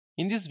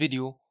In this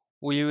video,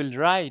 we will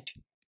write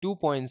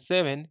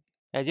 2.7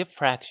 as a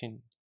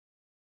fraction.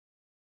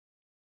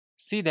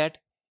 See that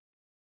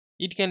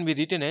it can be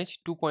written as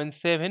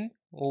 2.7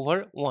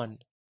 over 1.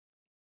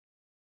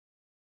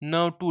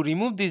 Now to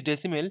remove this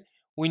decimal,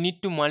 we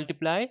need to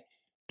multiply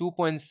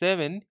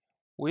 2.7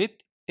 with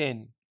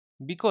 10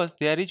 because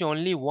there is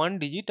only one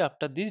digit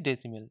after this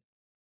decimal.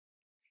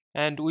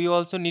 And we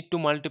also need to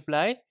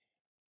multiply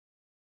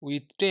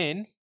with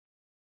 10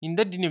 in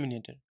the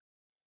denominator.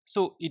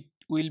 So it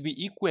will be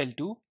equal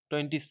to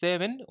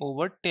 27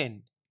 over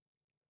 10.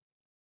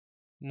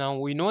 Now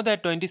we know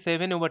that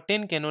 27 over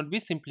 10 cannot be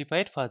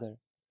simplified further.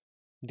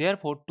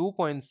 Therefore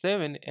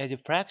 2.7 as a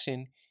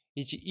fraction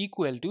is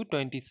equal to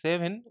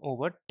 27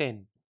 over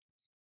 10.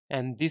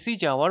 And this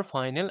is our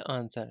final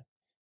answer.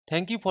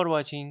 Thank you for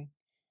watching.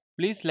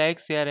 Please like,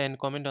 share and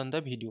comment on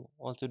the video.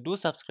 Also do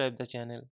subscribe the channel.